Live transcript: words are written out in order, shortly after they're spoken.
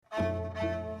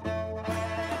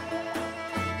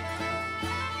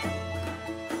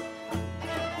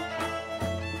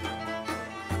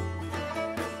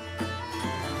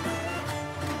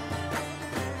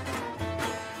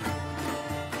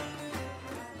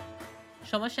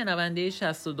شما شنونده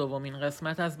 62مین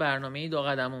قسمت از برنامه دو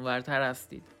قدم اونورتر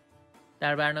هستید.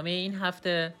 در برنامه این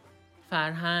هفته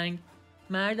فرهنگ،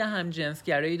 مرد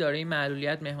همجنسگرایی دارای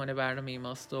معلولیت مهمان برنامه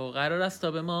ماست و قرار است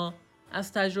تا به ما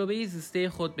از تجربه زیسته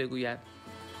خود بگوید.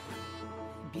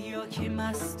 بیا که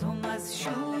مستم از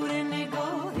شور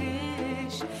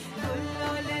نگاهش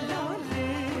لاله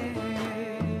لاله،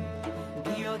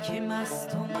 بیا که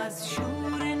مستم از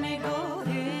شور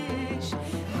نگاهش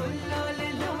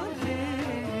لاله لاله،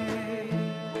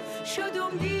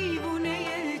 شدم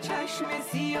دیوونه چشم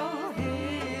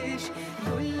سیاهش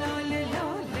لاله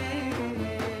لاله،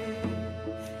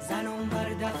 زنم بر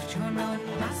دفچنان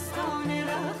مستان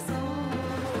رقصان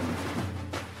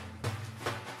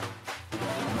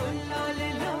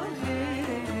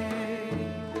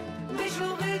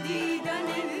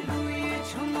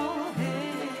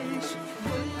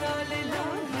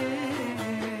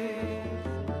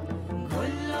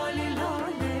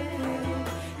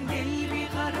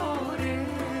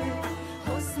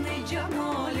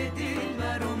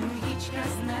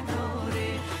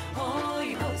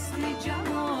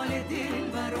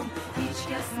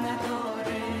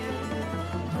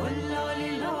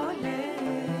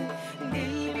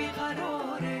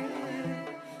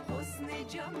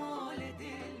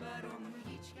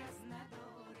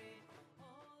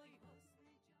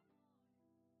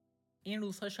این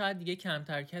روزها شاید دیگه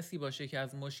کمتر کسی باشه که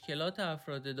از مشکلات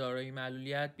افراد دارای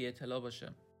معلولیت بی اطلاع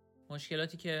باشه.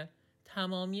 مشکلاتی که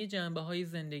تمامی جنبه‌های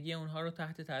زندگی اونها رو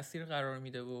تحت تأثیر قرار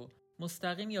میده و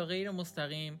مستقیم یا غیر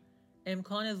مستقیم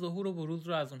امکان ظهور و بروز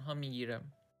رو از اونها میگیره.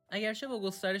 اگرچه با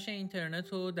گسترش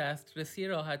اینترنت و دسترسی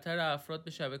راحت‌تر افراد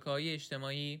به شبکه‌های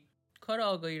اجتماعی، کار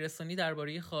آگاهی رسانی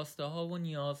درباره خواسته‌ها و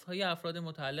نیازهای افراد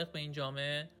متعلق به این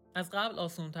جامعه از قبل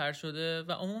آسان‌تر شده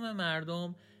و عموم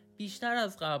مردم بیشتر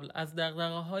از قبل از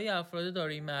دغدغه‌های افراد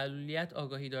دارای معلولیت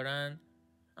آگاهی دارند،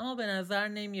 اما به نظر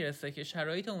نمیرسه که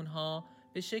شرایط اونها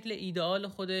به شکل ایدئال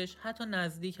خودش حتی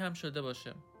نزدیک هم شده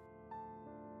باشه.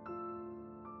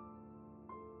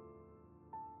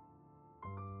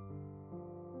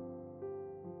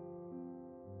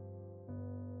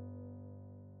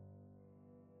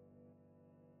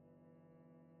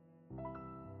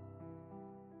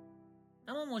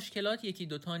 اما مشکلات یکی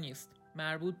دوتا نیست.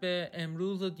 مربوط به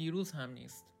امروز و دیروز هم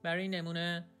نیست. برای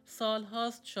نمونه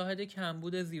سالهاست شاهد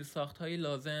کمبود زیرساخت‌های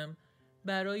لازم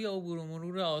برای عبور و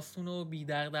مرور آسون و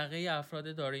بی‌دغدغه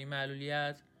افراد دارای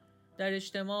معلولیت در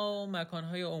اجتماع و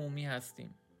مکان‌های عمومی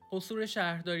هستیم. قصور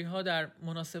شهرداری‌ها در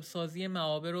مناسب سازی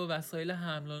معابر و وسایل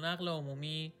حمل و نقل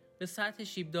عمومی به سطح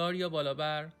شیبدار یا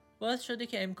بالابر باعث شده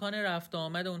که امکان رفت و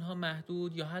آمد اونها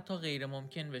محدود یا حتی غیر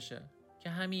ممکن بشه، که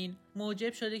همین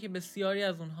موجب شده که بسیاری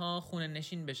از اونها خونه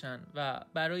نشین بشن و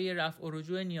برای رفع و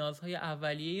رجوع نیازهای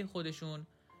اولیه خودشون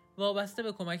وابسته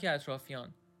به کمک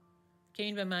اطرافیان، که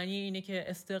این به معنی اینه که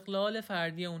استقلال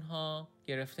فردی اونها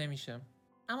گرفته میشه.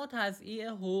 اما تضییع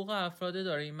حقوق افراد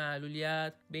دارای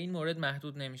معلولیت به این مورد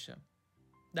محدود نمیشه.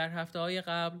 در هفته‌های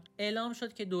قبل اعلام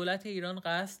شد که دولت ایران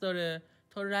قصد داره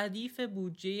تا ردیف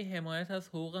بودجه حمایت از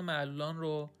حقوق معلولان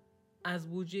رو از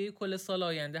بودجه کل سال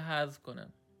آینده حذف کنه.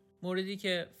 موردی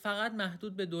که فقط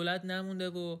محدود به دولت نمونده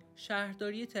و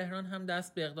شهرداری تهران هم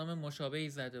دست به اقدام مشابهی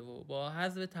زده و با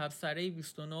حذف تبصره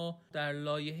 29 در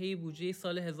لایحه بودجه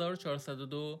سال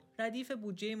 1402 ردیف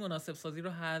بودجه مناسب سازی رو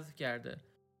حذف کرده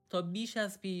تا بیش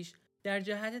از پیش در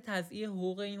جهت تضییع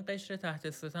حقوق این قشر تحت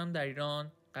ستم در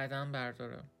ایران قدم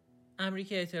برداره. امری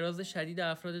که اعتراض شدید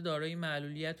افراد دارای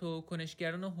معلولیت و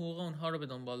کنشگران حقوق اونها رو به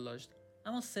دنبال داشت،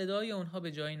 اما صدای اونها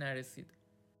به جایی نرسید.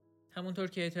 همونطور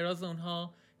که اعتراض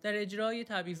اونها در اجرای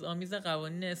تبعیض‌آمیز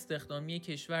قوانین استخدامی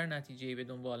کشور نتیجه‌ای به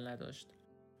دنبال نداشت.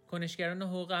 کنشگران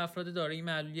حقوق افراد دارای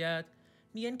معلولیت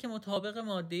میگن که مطابق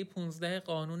ماده 15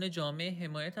 قانون جامع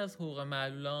حمایت از حقوق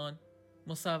معلولان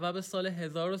مصوب سال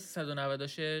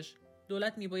 1396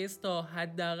 دولت میبایست تا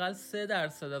حداقل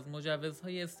 3% از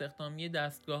مجوزهای استخدامی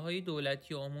دستگاه‌های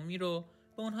دولتی و عمومی رو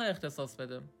به اونها اختصاص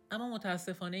بده. اما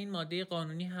متاسفانه این ماده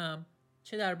قانونی هم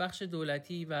چه در بخش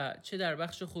دولتی و چه در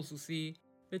بخش خصوصی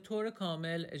به طور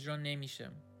کامل اجرا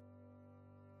نمیشه.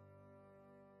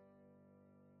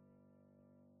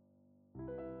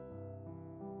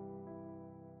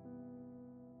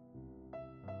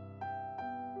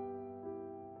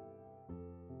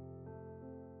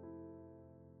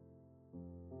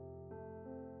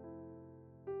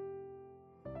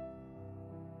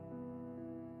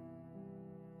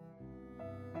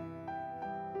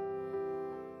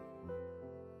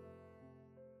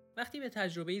 وقتی به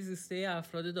تجربه زیسته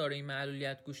افراد دارای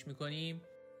معلولیت گوش میکنیم،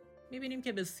 میبینیم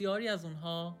که بسیاری از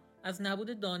اونها از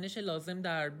نبود دانش لازم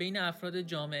در بین افراد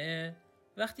جامعه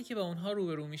وقتی که با اونها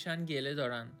روبرو میشن گله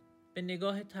دارن به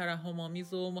نگاه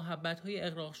ترحم‌آمیز و محبت‌های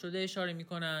اغراق شده اشاره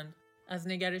می‌کنند، از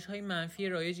نگرش‌های منفی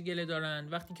رایج گله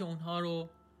دارند وقتی که اونها رو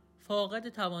فاقد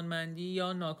توانمندی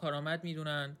یا ناکارآمد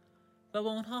می‌دونند و با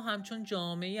اونها همچون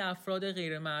جامعه افراد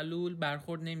غیر معلول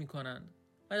برخورد نمی‌کنند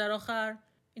و در آخر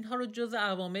اینها رو جز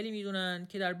عواملی می‌دونند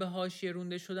که در به حاشیه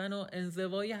رانده شدن و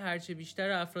انزوای هرچه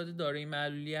بیشتر افراد دارای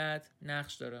معلولیت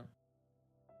نقش داره.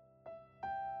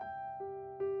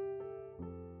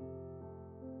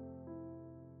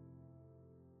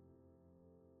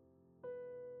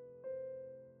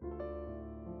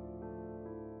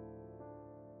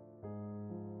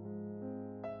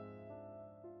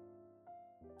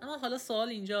 اما حالا سوال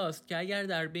اینجاست که اگر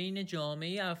در بین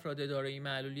جامعه افراد دارای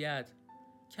معلولیت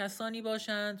کسانی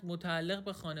باشند متعلق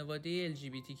به خانواده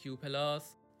LGBTQ+،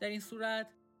 در این صورت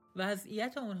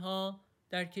وضعیت اونها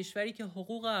در کشوری که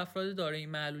حقوق افراد دارای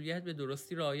معلولیت به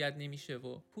درستی رعایت نمیشه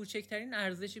و کوچکترین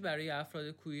ارزشی برای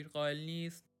افراد کویر قائل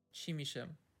نیست چی میشه؟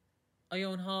 آیا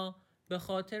اونها به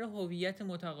خاطر هویت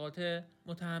متقاطع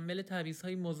متحمل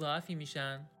تبعیض‌های مضاعفی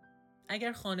میشن؟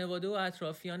 اگر خانواده و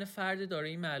اطرافیان فرد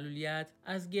دارای معلولیت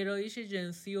از گرایش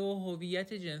جنسی و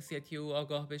هویت جنسیتی او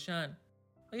آگاه بشن،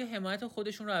 آیا حمایت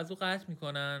خودشون رو از او قطع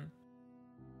میکنن؟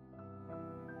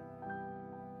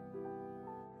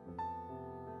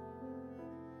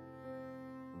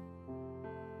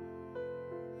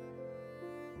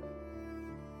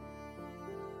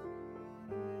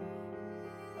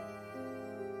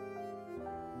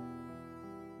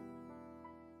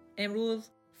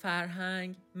 امروز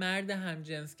فرهنگ، مرد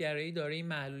همجنسگرایی دارای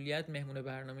معلولیت مهمون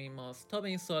برنامه ماست تا به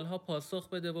این سالها پاسخ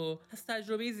بده و از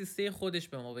تجربه زیسته خودش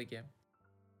به ما بگه.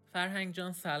 فرهنگ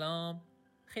جان سلام،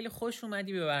 خیلی خوش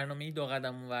اومدی به برنامه دو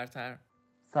قدم اونورتر.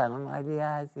 سلام علی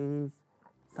عزیز،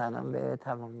 سلام به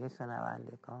تمامی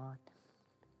شنوندگان.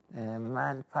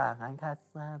 من فرهنگ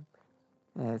هستم،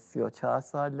 34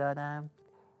 سال دارم،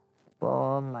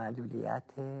 با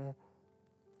معلولیت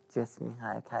جسمی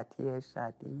حرکتی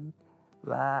شدید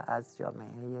و از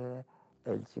جامعه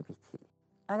LGBT.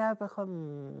 اگر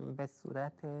بخوام به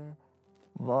صورت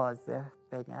واضح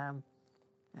بگم،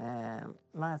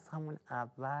 من از همون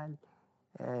اول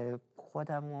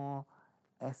خودم رو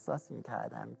احساس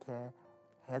می‌کردم که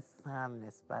حسم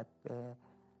نسبت به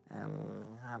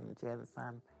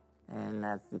همجنسم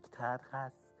نزدیکتر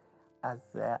هست.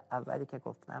 از اولی که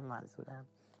گفتم منظورم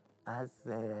از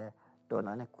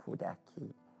دوران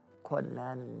کودکی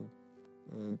کلاً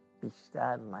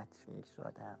بیشتر مچ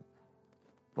می‌شدم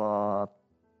با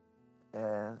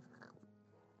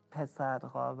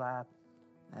پسرها و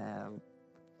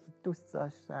دوست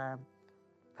داشتم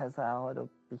پسرها رو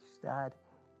بیشتر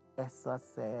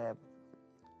احساس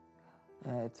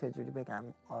چجوری بگم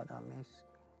آرامش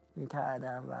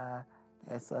میکردم و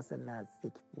احساس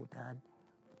نزدیک بودن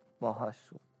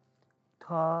باهاشون،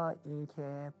 تا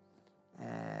اینکه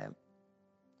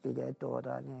دیگه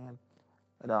دوران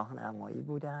راهنمایی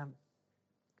بودم.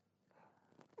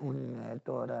 اون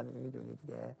دوران میدونید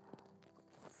دیگه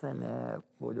سن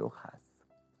بلوغ هست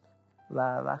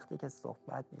و وقتی که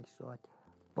صحبت میشد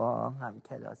با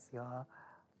همکلاسی ها،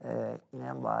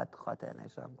 اینم باید خاطر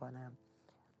نشان کنم،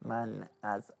 من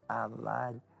از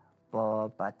اول با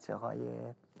بچه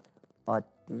های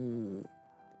عادی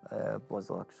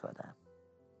بزرگ شدم.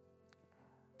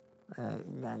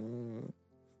 یعنی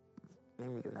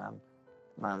نمیدونم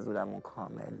منظورم رو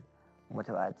کامل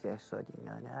متوجه شدیم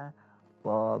یا نه،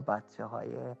 با بچه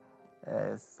های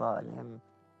سالم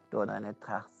دوران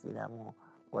تحصیلم و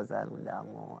گذروندم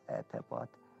و ارتباط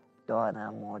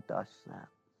دارم و داشتم.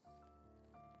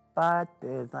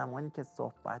 بعد زمانی که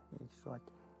صحبت میشد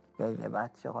بین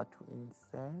بچه ها تو این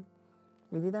سن،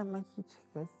 میدیدم من هیچ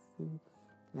حسی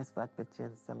نسبت به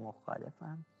جنس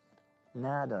مخالفم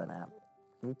ندارم.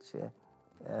 هیچ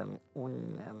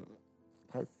اون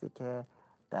حسی که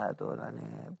در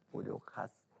دوران بلوغ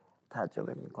هست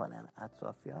تجربه میکنن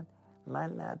اطرافیان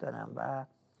من ندارم و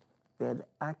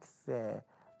بالعکس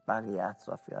بقیه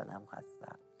اطرافیانم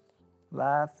هستم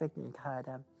و فکر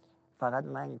میکردم فقط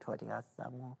من اینطوری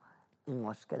هستم و این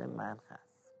مشکل من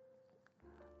هست.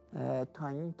 تا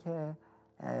اینکه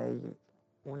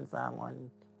اون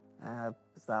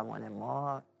زمان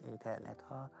ما اینترنت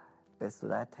ها به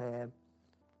صورت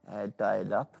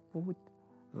دایل اپ بود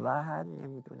و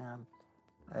نمیدونم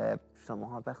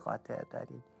شماها به خاطر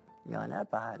دارین یا نه،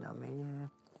 برنامه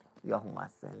یاهو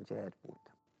مسنجر بود.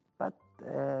 بعد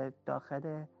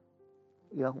داخل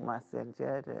یاهو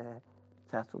مسنجر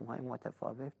چتروم های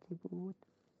متفاوتی بود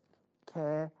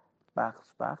که بخش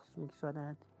می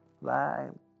شدن و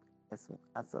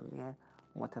اسامی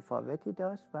متفاوتی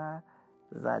داشت و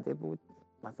زده بود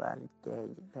مثلا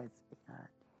گی، لزبیان،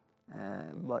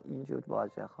 با اینجور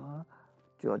واژه ها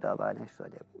جداگانه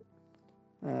شده بود.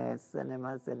 سن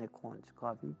من سن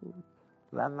کنجکاوی بود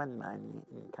و من معنی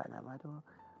این کلمه رو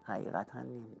حقیقتا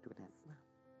نمیدونستم،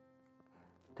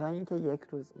 تا اینکه یک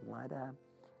روز اومدم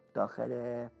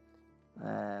داخل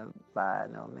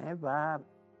برنامه و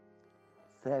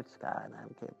سرچ کردم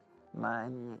که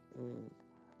معنی این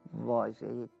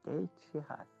واژه گی چی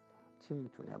هست، چی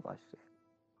میتونه باشه.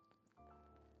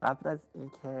 قبل از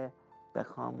اینکه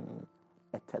بخوام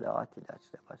اطلاعاتی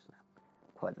داشته باشم،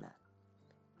 کلا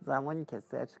زمانی که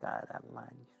سرچ کردم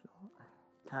معنیش رو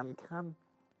کم کم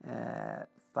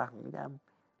فهمیدم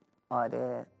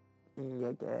آره این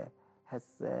یک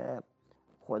حس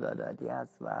خدادادی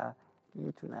است و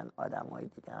میتونن آدمای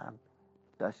دیگه هم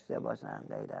داشته باشن،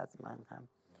 غیر از من هم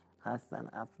هستن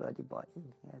افرادی با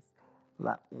این حس.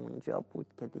 و اونجا بود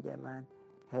که دیگه من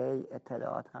هی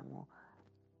اطلاعاتمو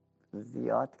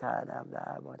زیاد کردم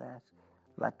دربارش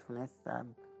و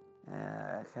تونستم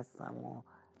حسمو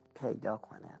پیدا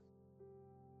کنم.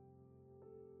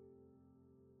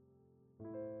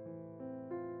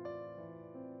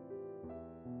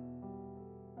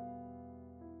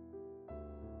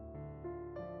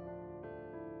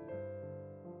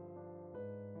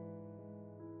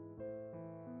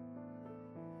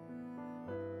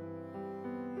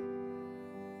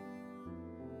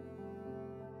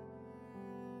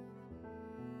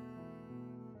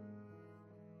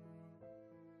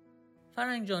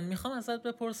 فرنگ جان، میخوام ازت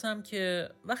بپرسم که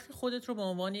وقتی خودت رو به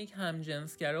عنوان یک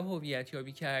همجنسگرا هویت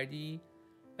یابی کردی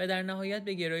و در نهایت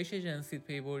به گرایش جنسیت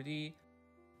پی بردی،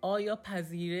 آیا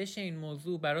پذیرش این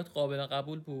موضوع برات قابل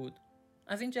قبول بود؟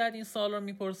 از این جهت این سوال رو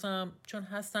میپرسم چون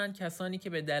هستن کسانی که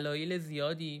به دلایل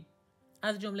زیادی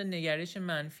از جمله نگرش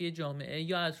منفی جامعه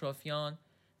یا اطرافیان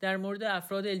در مورد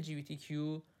افراد LGBTQ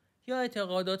یا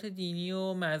اعتقادات دینی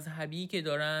و مذهبی که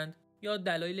دارند یا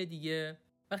دلایل دیگه،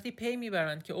 وقتی پی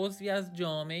میبرند که عضوی از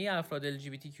جامعه افراد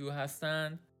LGBTQ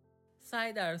هستند،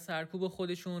 سعی در سرکوب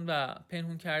خودشون و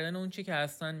پنهون کردن اون چی که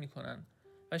هستن میکنن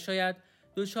و شاید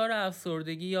دچار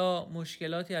افسردگی یا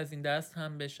مشکلاتی از این دست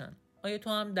هم بشن. آیا تو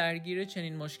هم درگیر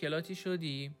چنین مشکلاتی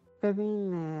شدی؟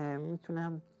 ببین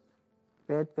میتونم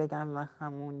بهت بگم من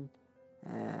همون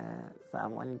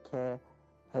زمانی که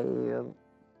هی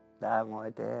در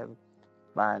مورد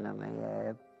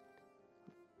برنامه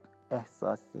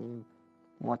احساسیم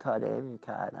مطالعه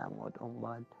میکردم و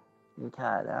دنبال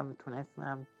میکردم،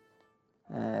 تونستم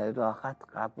راحت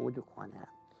قبول کنم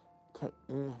که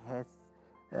این حس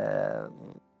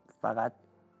فقط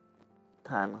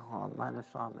تنها منو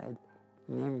شامل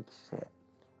نمیشه.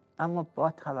 اما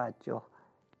با توجه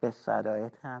به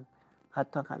شرایطم،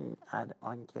 حتی همین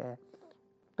الان که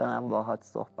دارم باهات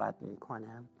صحبت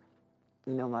میکنم،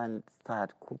 اینو من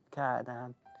سرکوب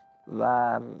کردم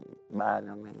و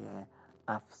برنامه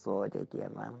افسردگی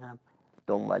من هم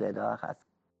دنبال راه هست.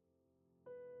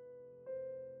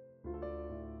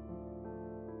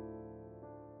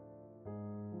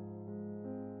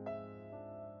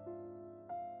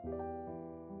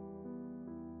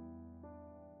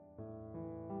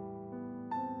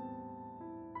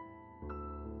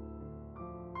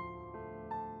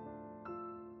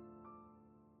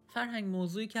 فرهنگ،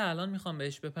 موضوعی که الان میخوام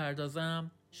بهش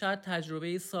بپردازم شاید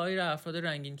تجربه سایر افراد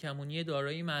رنگین کمونی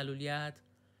دارای معلولیت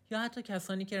یا حتی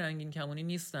کسانی که رنگین کمونی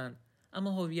نیستن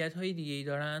اما هویت‌های دیگه‌ای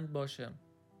دارند باشه.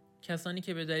 کسانی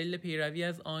که به دلیل پیروی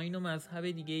از آیین و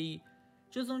مذهب دیگه‌ای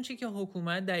جز اون چی که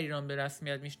حکومت در ایران به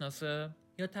رسمیت میشناسه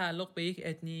یا تعلق به یک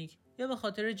اتنیک یا به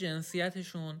خاطر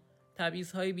جنسیتشون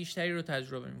تبعیض‌های بیشتری رو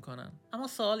تجربه میکنن. اما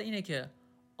سوال اینه که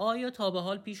آیا تا به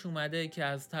حال پیش اومده که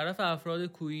از طرف افراد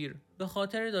کویر به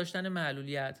خاطر داشتن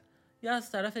معلولیت یا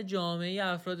از طرف جامعه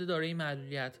افراد دارای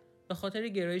معلولیت به خاطر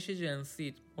گرایش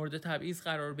جنسیت مورد تبعیض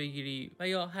قرار بگیری و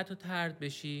یا حتی طرد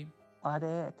بشی؟ آره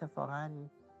اتفاقا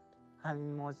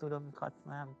همین موضوع رو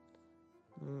میخواستم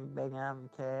بگم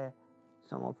که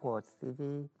شما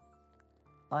پرسیدی.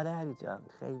 آره علی جان،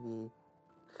 خیلی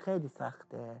خیلی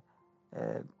سخته.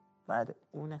 بر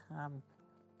اون هم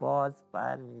باز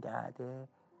برمیگرده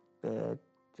به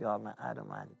جامعه رو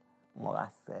من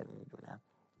مقصر میدونم.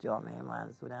 جامعه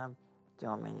منظورم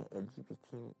جامعه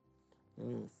LGBT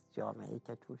نیست، جامعه‌ای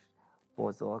که توش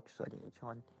بزرگ شدیم،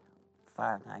 چون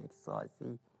فرهنگ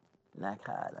سازی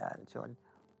نکردن، چون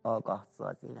آگاه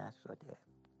سازی نشده.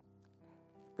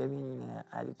 ببین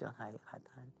علی جان،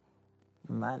 حقیقتا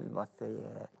من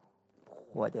واسه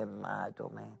خود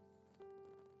مردم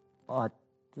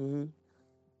عادی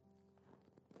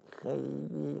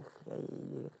خیلی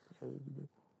خیلی خیلی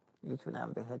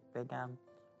میتونم بهت بگم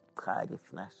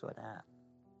تعریف نشدم.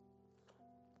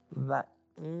 و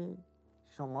این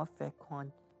شما فکر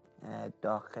کن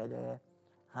داخل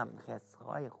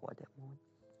همحسهای خودمون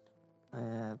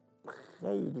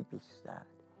خیلی بیشتر.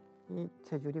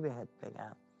 چجوری بهت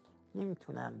بگم،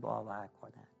 نمیتونن باور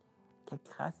کنن که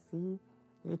کسی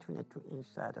میتونه تو این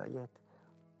شرایط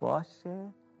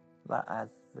باشه و از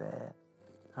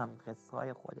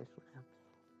همقصه‌های خودشون هم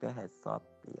به حساب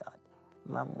بیاد.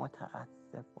 و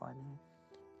متاسفانه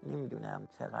نمیدونم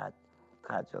چقدر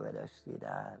تجربه داشتی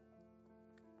در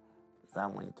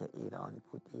زمانی که ایران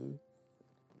بودی،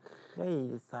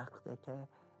 خیلی سخته که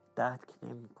درک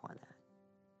نمی کنن.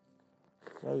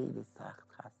 خیلی سخت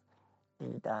هست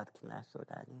این درک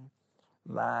نشدنه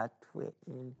و توی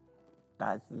این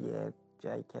قضیه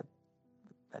جایی که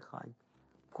بخوایم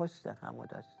پشت همو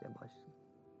داشته باشیم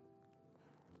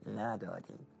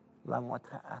نداریم و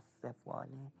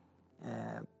متاسفانه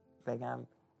بگم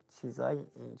چیزای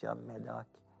اینجا ملاک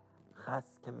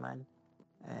هست که من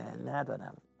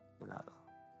ندارم اونا رو.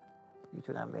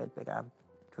 میتونم بهت بگم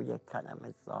تو یک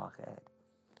کلمه ظاهر،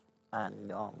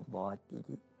 اندام،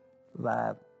 بادگیری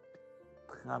و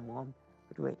تمام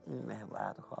روی این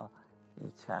محورها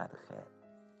میچرخه.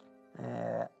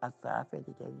 از طرف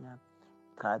دیگه اینم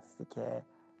ترسی که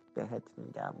بهت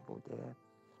میگم بوده،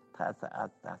 ترس از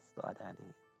دست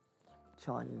دادنه،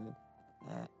 چون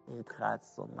این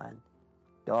ترس رو من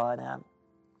دارم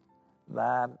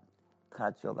و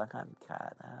تجربه هم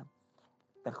کردم،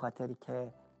 به خاطری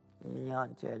که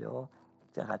میان جلو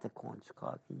جهت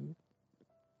کنجکاوی.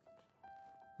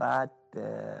 بعد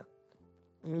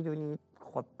میدونید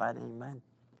خب برای من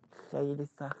خیلی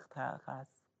سخت‌تر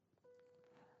هست.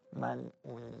 من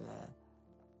اون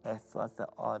احساس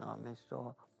آرامش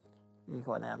رو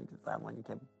میکنم زمانی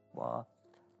که با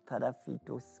طرفی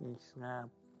دوست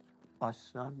میشنم،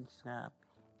 آشنا میشم،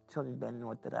 چون به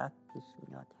ندرت پیش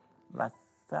میاد و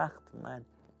سخت من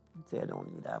جلو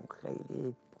میرم.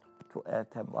 خیلی تو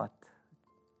ارتباط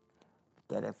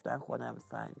گرفتن خودم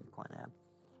سعی میکنم،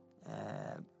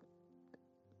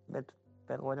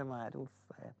 به قول معروف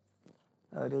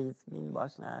ریزبین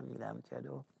باشم، میرم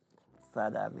جلو،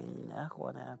 صدمه‌ای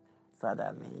نخورم،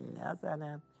 صدمه‌ای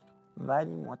نزنم.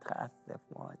 ولی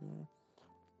متاسفانه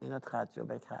اینو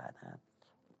تجربه کردم،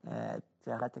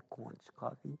 جهت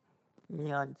کنجکاوی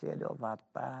میان جلو و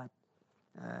بعد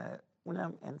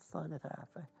اونم انسان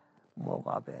طرف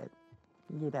مقابل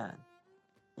میرن.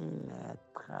 این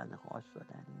تنها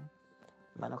شدنه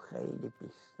منو خیلی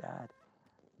بیشتر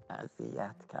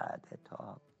اذیت کرده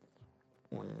تا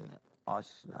اون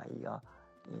آشنایی یا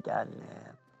میگن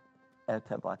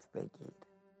ارتباط بگیر.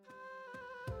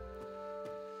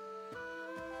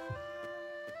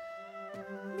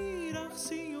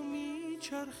 میرقصی و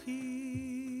میچرخی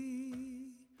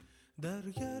در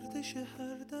گردش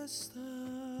هر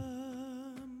دستم،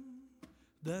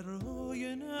 در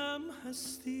آینم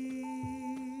هستی،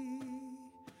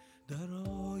 در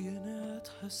آینت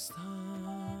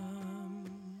هستم.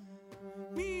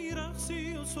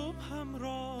 میرقصی و صبحم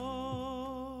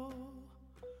را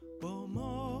با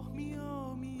ماه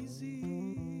میامیزی،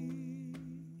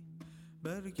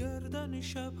 بر گردن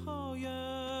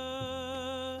شبهایم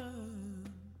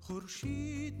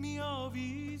خورشید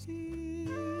میآویزی.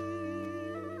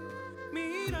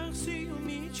 میرقصی و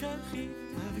میچرخی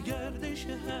در گردش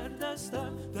هر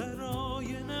دستم، در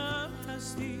آینم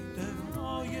هستی، در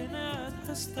آینت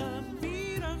هستم.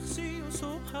 میرقصی و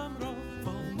صبحم را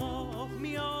با ماه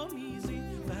میآمیزی،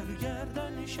 بر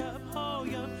گردن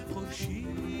شبهایم خورشید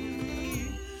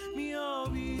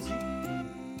میآویزی.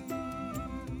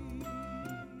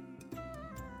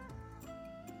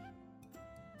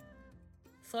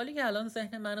 سوالی که الان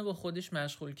ذهن منو با خودش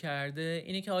مشغول کرده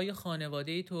اینه که آیا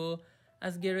خانواده تو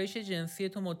از گرایش جنسی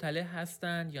تو مطلع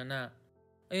هستند یا نه؟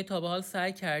 آیا تا به حال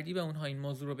سعی کردی به اونها این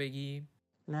موضوع رو بگی؟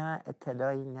 نه،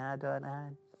 اطلاعی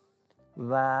ندارن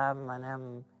و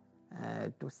منم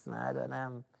دوست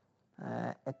ندارم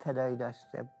اطلاعی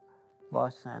داشته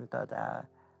باشن تا در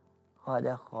حال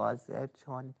حاضر،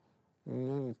 چون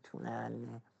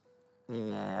نمیتونن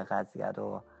این قضیه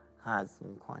رو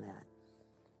هضم کنن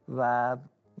و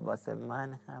واسه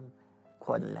من هم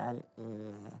کلا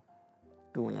این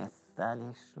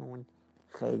دونستنشون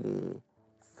خیلی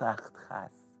سخت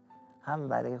هست، هم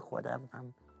برای خودم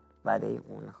هم برای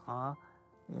اونها.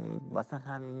 واسه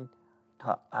همین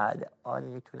تا الان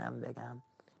میتونم بگم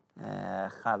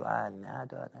خبر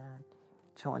ندارن،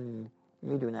 چون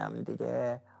میدونم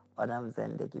دیگه آدم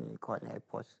زندگی میکنه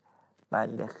پشت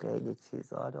بند خیلی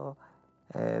چیزا رو،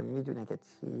 میدونه که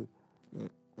چی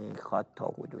میخواد تا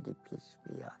حدودی پیش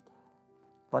بیاد.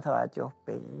 با توجه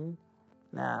به این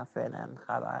نه، فعلا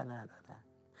خبر ندارن.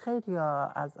 خیلی ها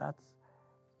از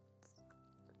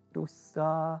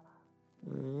دوستا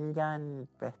میگن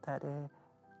بهتره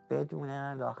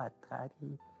بدونن، راحت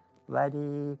تری،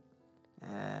 ولی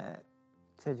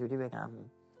چجوری بگم،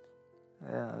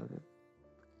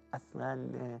 اصلا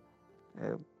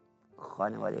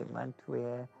خانواده من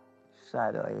توی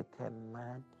شرایط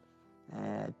من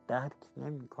درک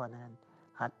نمی کنن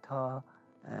حتی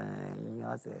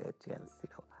نیاز جنسی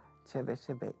رو، چه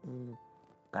بشه به این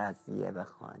قضیه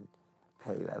بخوان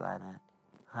پی ببرن.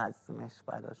 هضمش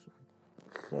براشون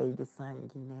خیلی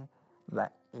سنگینه و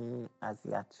این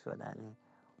اذیت شدن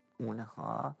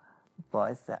اونها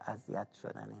باعث اذیت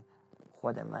شدن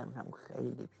خود من هم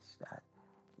خیلی بیشتر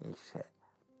میشه.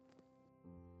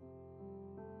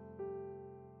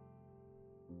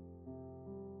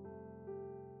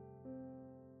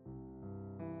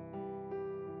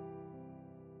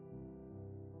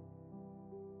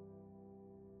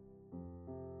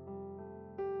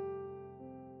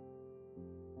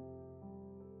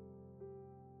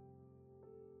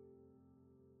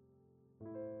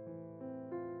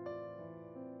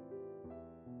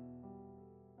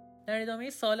 در ادامه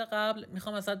سال قبل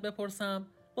میخوام ازت بپرسم،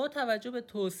 با توجه به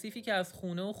توصیفی که از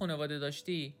خونه و خانواده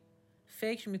داشتی،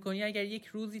 فکر میکنی اگر یک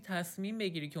روزی تصمیم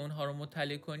بگیری که اونها رو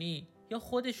مطلع کنی یا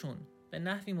خودشون به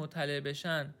نحوی مطلع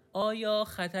بشن، آیا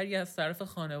خطری از طرف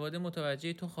خانواده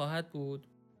متوجه تو خواهد بود؟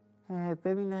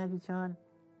 ببین علی جان،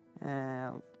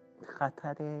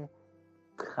 خطر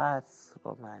خاص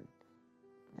رو من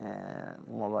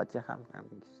مواجه هم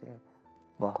میشه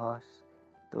باهاش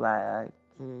و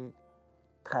این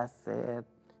ترس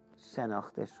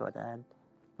شناخته شدن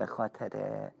به خاطر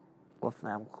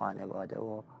گفتم خانواده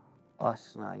و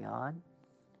آشنایان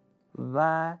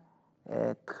و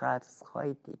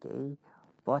ترس‌های دیگه‌ای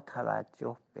با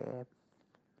توجه به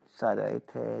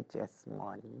شرایط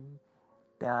جسمانی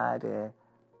در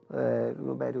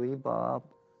روبرویی با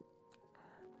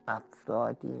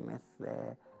افرادی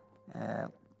مثل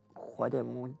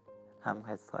خودمون،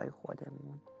 همحس‌های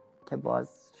خودمون که باز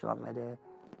شامل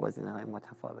گزینه‌های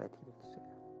متفاوتی میشه.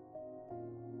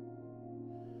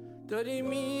 داری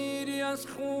میری از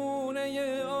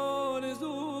خونه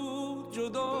آرزو،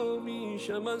 جدا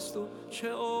میشم از تو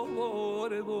چه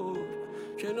آواره بود،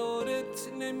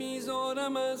 کنارت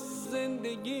نمیذارم از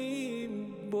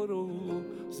زندگیم، برو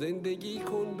زندگی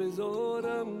کن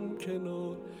بذارم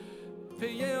کنار،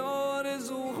 پی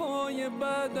آرزوهای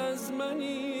بعد از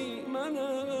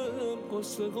منم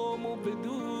قصه هامو به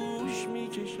دوش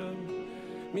میکشم،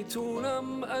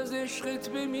 میتونم از عشقت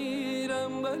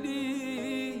بمیرم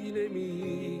ولی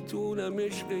نمیتونم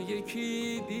عشق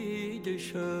یکی دیگه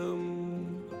شم،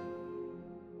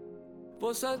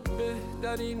 واسه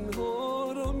بهترین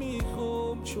ها رو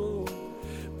میخوام چون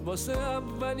واسه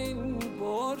اولین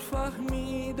بار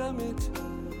فهمیدمت،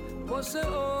 واسه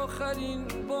آخرین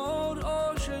بار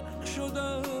عاشق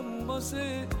شدم،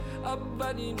 واسه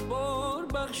اولین بار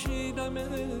بخشیدمت،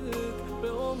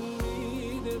 به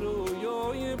امید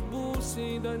رویای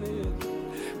بوسیدنت،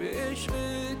 به عشق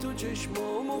تو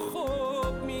چشمامو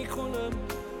خواب میکنم،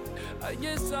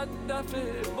 اگه 100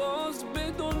 دفعه باز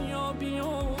به دنیا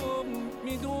بیام،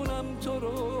 میدونم تو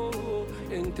رو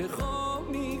انتخاب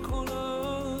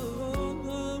میکنم.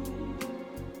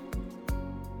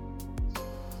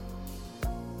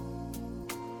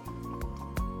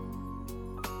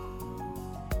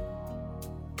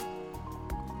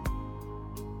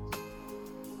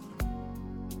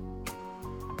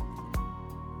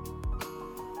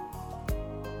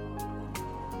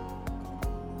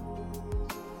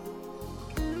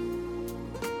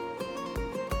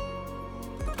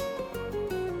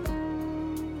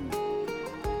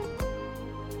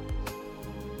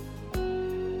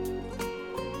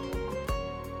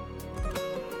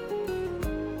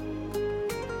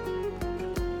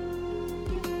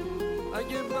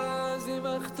 اگه بعضی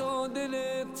وقتا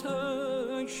دلت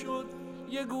تنگ شد،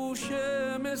 یه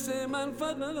گوشه مثل من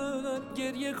فقط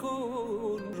گریه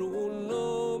کن، رو اون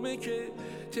نامه که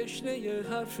تشنه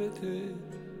حرفته،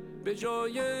 به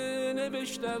جای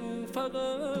نوشتن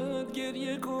فقط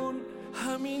گریه کن،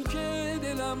 همین که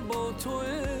دلم با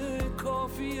توه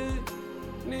کافیه،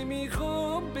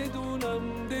 نمیخوام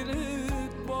بدونم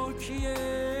دلت با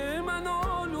کیه، من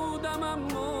آلودم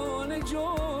اما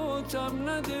نجاتم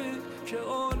نده، که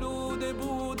آلوده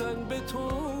بودن به تو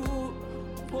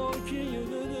پاکیه،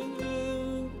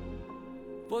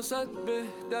 واسه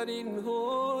بهترین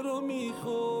ها رو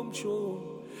میخوام چون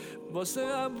واسه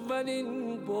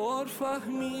اولین بار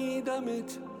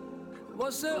فهمیدمت،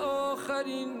 واسه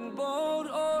آخرین بار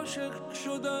عاشق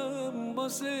شدم،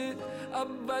 واسه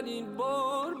اولین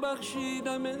بار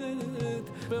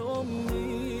بخشیدمت، به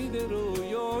امید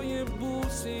رویای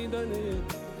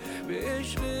بوسیدنت، به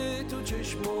عشق تو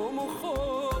چشمامو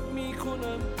خواب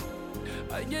میکنم،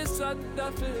 اگه 100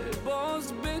 دفعه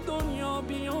باز به دنیا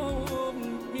بیام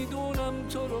میدونم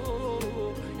تو رو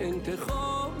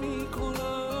انتخاب میکنم.